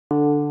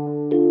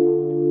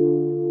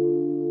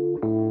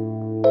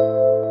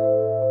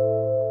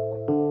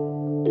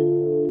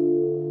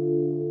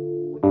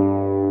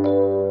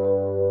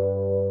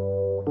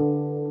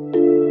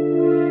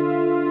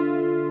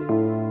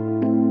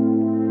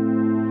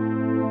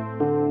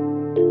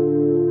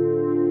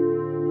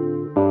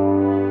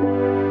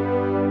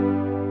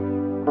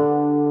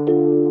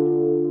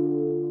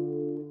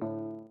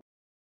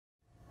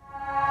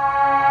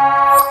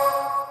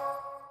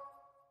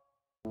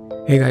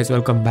Hey guys,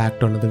 welcome back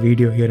to another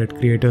video here at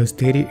Creators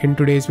Theory. In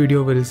today's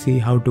video, we'll see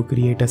how to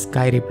create a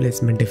sky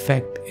replacement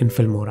effect in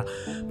Filmora.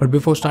 But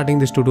before starting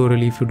this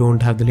tutorial, if you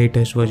don't have the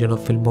latest version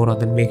of Filmora,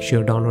 then make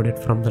sure download it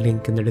from the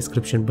link in the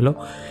description below.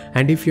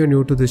 And if you're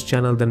new to this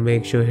channel, then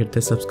make sure hit the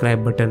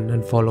subscribe button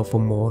and follow for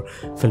more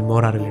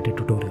Filmora related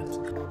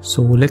tutorials.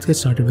 So let's get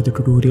started with the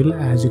tutorial.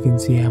 As you can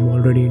see, I'm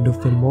already into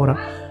Filmora,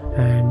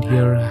 and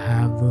here I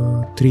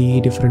have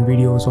 3 different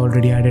videos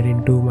already added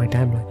into my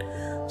timeline.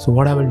 So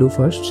what I will do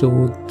first, so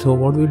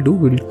what we'll do,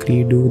 we'll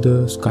do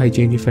the sky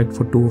change effect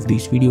for 2 of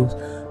these videos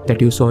that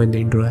you saw in the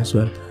intro as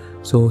well.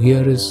 So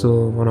here is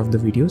one of the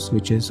videos,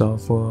 which is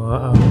of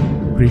a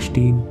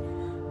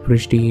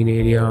pristine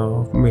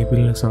area,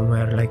 maybe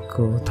somewhere like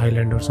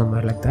Thailand or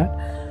somewhere like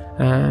that.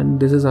 And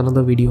this is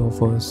another video of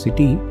a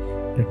city.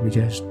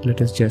 Let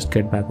us just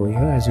get back over here.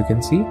 As you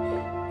can see,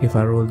 if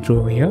I roll through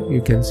over here,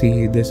 you can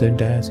see this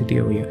entire city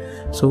over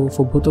here. So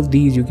for both of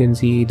these, you can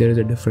see there is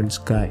a different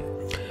sky.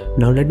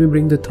 Now let me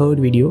bring the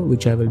third video,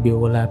 which I will be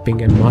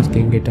overlapping and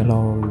masking it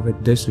along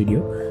with this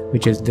video,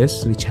 which is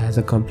this, which has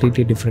a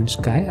completely different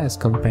sky as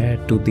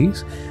compared to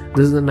these.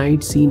 This is a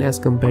night scene as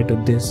compared to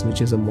this,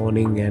 which is a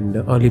morning and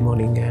early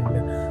morning and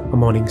a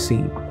morning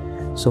scene.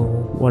 So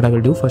what I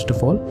will do, first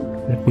of all,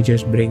 let me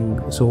just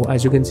bring, so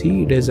as you can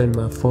see, it is in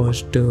my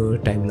first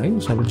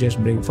timeline. So I will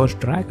just bring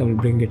first track, I will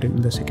bring it in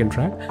the second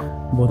track,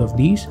 both of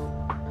these,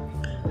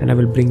 and I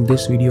will bring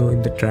this video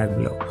in the track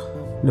below.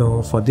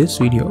 Now for this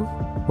video,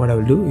 what I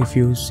will do, if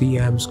you see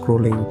I'm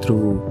scrolling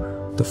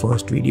through the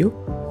first video,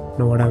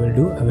 now what I will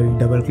do, I will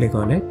double click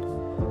on it,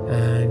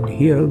 and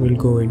here we'll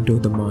go into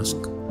the mask.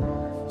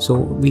 So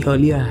we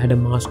earlier had a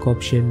mask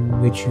option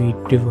which we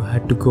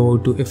had to go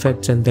to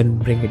effects and then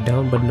bring it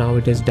down, but now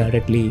it is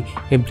directly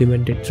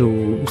implemented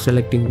through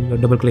selecting or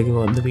double clicking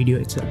on the video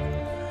itself.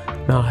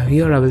 Now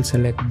here I will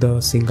select the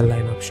single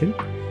line option,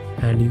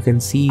 and you can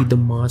see the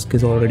mask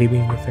is already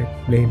being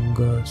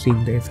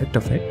seeing the effect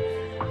of it.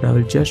 Now I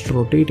will just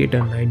rotate it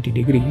at 90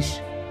 degrees,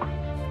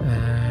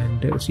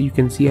 and so you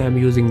can see I'm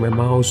using my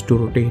mouse to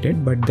rotate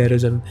it, but there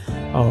is an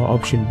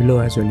option below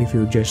as well. If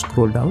you just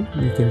scroll down,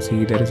 you can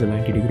see there is a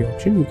 90-degree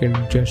option. You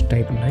can just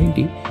type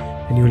 90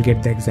 and you will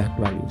get the exact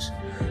values.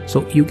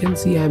 So you can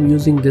see I'm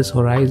using this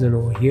horizon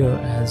over here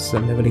as a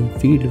leveling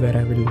field, where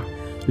I will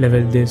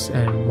level this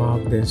and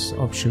mark this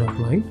option of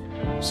mine.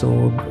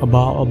 So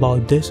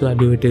about this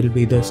value, it will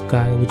be the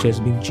sky which has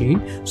been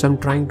changed. So I'm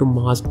trying to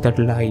mask that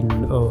line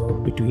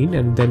between,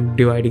 and then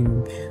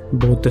dividing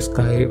both the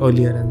sky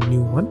earlier and the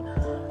new one.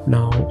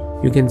 Now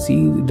you can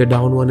see the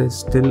down one is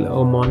still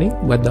a morning,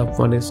 but the up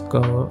one is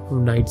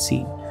night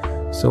scene.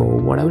 So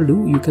what I will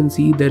do, you can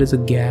see there is a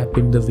gap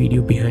in the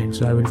video behind.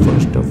 So I will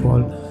first of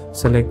all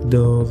select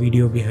the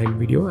video behind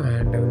video,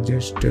 and I will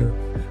just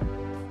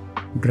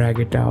drag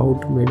it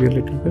out maybe a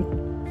little bit,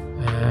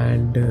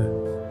 and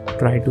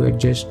try to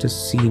adjust the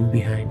scene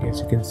behind.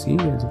 As you can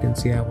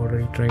see, I've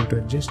already tried to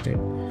adjust it,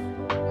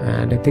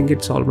 and I think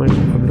it's almost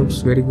looks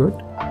very good.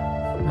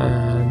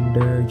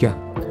 And yeah,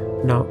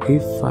 now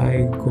if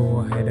I go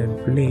ahead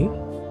and play,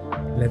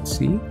 let's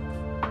see,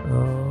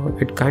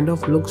 it kind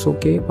of looks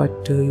okay,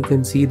 but you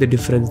can see the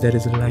difference. There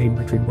is a line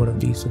between both of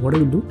these. So what I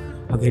will do,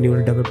 again, you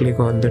will double click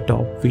on the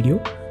top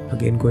video,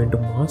 again go into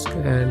mask,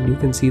 and you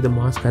can see the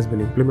mask has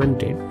been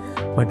implemented,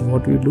 but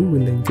what we do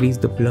will increase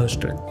the blur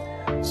strength.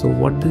 So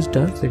what this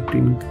does, it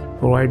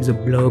provides a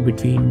blur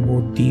between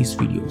both these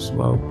videos,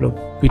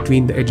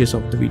 between the edges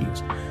of the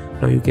videos.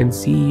 Now you can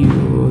see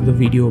the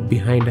video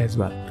behind as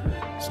well.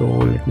 So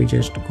let me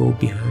just go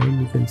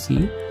behind. You can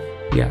see,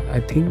 yeah, I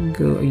think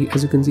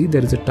as you can see,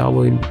 there is a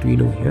tower in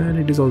between over here, and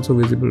it is also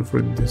visible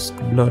for this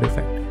blur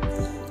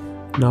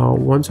effect. Now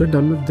once you're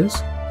done with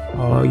this,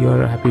 you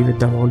are happy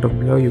with the amount of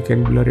blur, you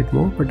can blur it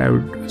more, but I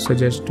would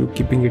suggest to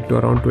keeping it to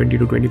around 20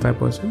 to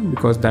 25%,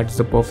 because that's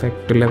the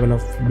perfect level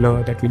of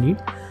blur that we need.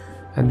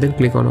 And then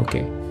click on OK.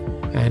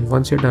 And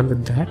once you're done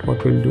with that,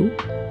 what we'll do,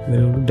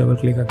 we'll double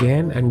click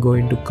again and go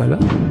into color.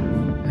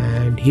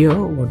 And here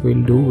what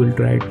we'll do, we'll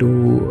try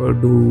to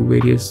do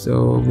various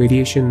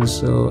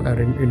variations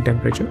in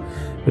temperature.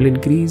 We'll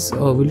decrease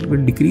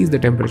the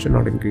temperature,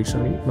 not increase,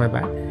 sorry, my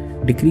bad.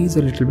 Decrease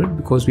a little bit,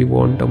 because we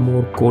want a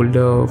more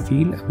colder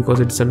feel,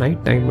 because it's a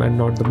night time and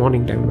not the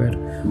morning time, where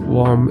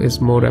warm is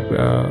more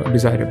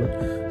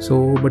desirable.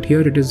 So but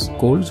here it is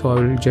cold, so I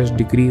will just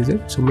decrease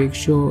it. So make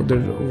sure the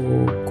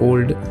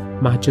cold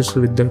matches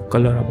with the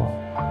color above,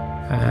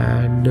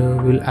 and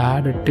we'll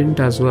add a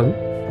tint as well.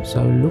 So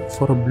I will look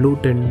for a blue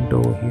tint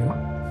over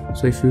here.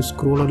 So if you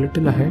scroll a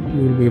little ahead,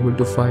 you will be able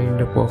to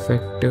find a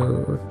perfect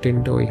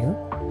tint over here.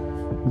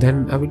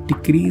 Then I will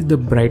decrease the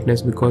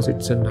brightness, because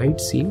it's a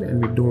night scene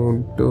and we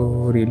don't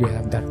really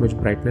have that much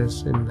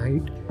brightness in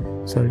night.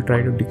 So I'll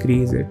try to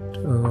decrease it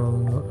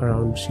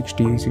around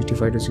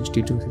 65 to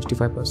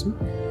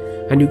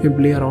 65%. And you can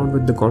play around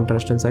with the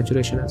contrast and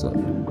saturation as well.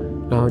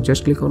 Now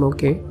just click on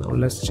OK. Now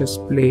let's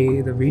just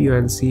play the video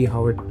and see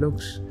how it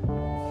looks.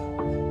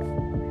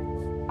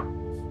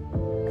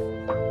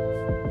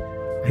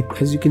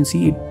 As you can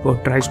see,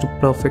 it tries to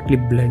perfectly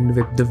blend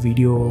with the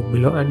video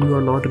below, and you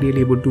are not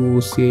really able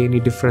to see any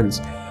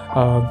difference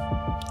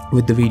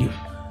with the video.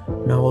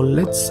 Now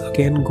let's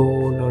again go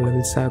on our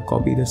level 7,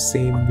 copy the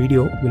same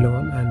video below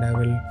and I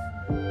will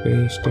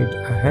paste it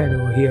ahead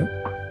over here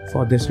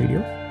for this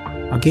video.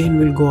 Again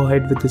we'll go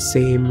ahead with the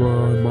same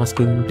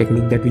masking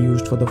technique that we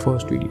used for the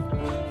first video.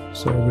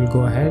 So we'll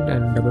go ahead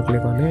and double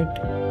click on it.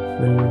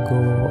 We'll go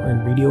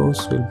in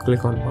videos, we'll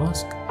click on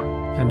mask,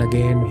 and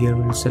again here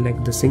we'll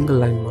select the single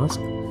line mask,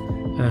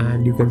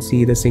 and you can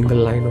see the single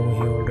line over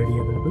here already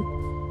available.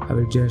 I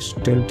will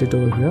just tilt it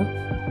over here.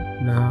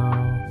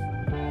 Now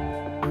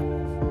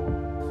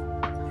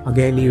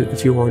again,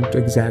 if you want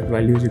exact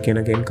values, you can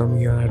again come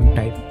here and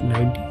type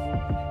 90,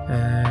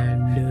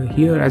 and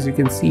here as you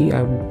can see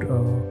I would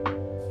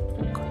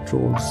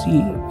Control C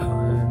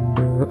and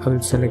I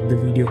will select the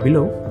video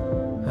below,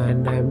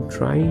 and I'm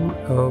trying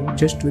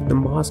just with the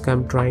mask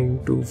I'm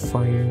trying to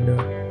find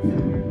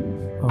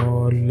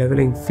a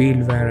leveling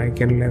field where I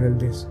can level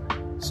this.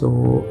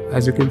 So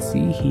as you can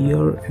see,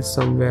 here is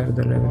somewhere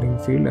the leveling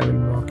field. I will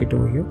mark it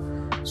over here.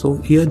 So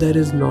here there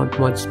is not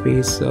much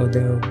space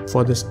there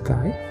for the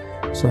sky,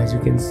 so as you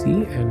can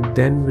see, and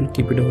then we'll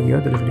keep it over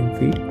here, the leveling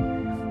field.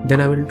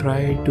 Then I will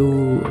try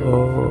to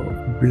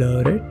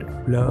blur a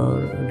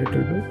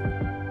little bit,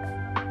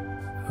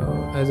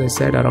 as I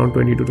said, around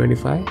 20 to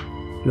 25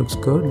 looks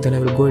good. Then I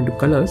will go into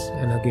colors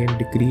and again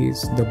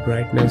decrease the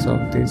brightness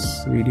of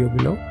this video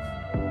below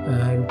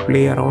and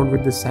play around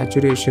with the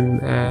saturation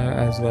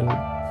as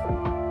well.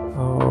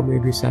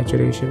 Maybe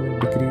saturation will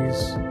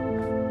decrease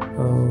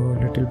a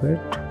little bit,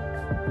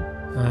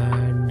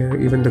 and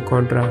even the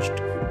contrast,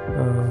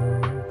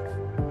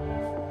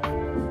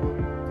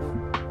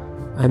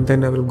 and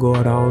then I will go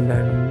around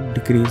and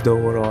decrease the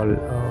overall.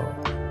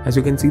 As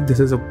you can see, this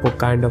is a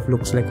kind of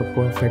looks like a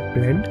perfect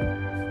blend.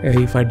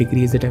 If I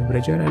decrease the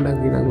temperature, and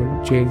again I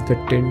will change the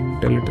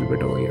tint a little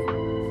bit over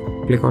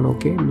here. Click on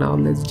OK. Now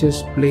let's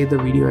just play the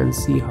video and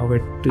see how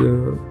it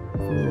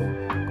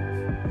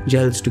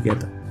gels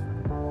together.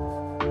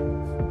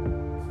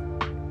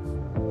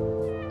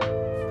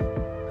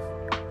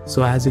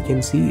 So as you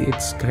can see,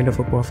 it's kind of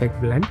a perfect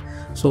blend.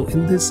 So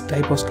in this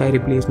type of sky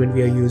replacement,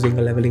 we are using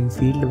a leveling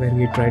field where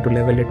we try to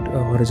level it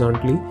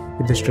horizontally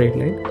with the straight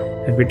line,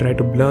 and we try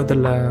to blur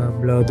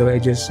the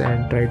edges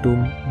and try to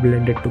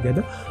blend it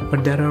together.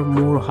 But there are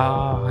more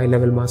high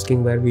level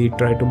masking where we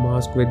try to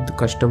mask with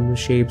custom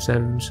shapes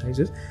and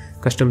sizes,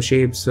 custom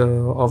shapes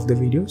of the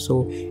video.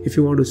 So if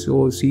you want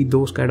to see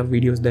those kind of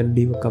videos, then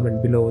leave a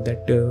comment below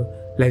that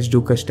let's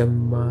do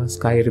custom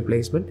sky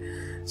replacement.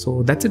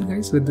 So that's it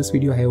guys with this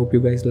video. I hope you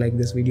guys like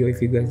this video.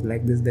 If you guys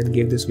like this, then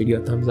give this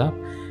video a thumbs up,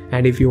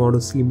 and if you want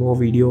to see more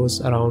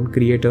videos around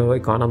creator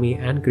economy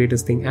and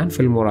creators thing and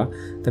Filmora,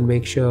 then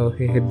make sure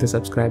you hit the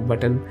subscribe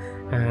button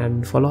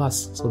and follow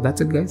us. So that's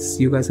it guys,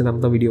 see you guys in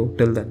another video.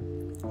 Till then,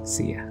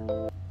 see ya.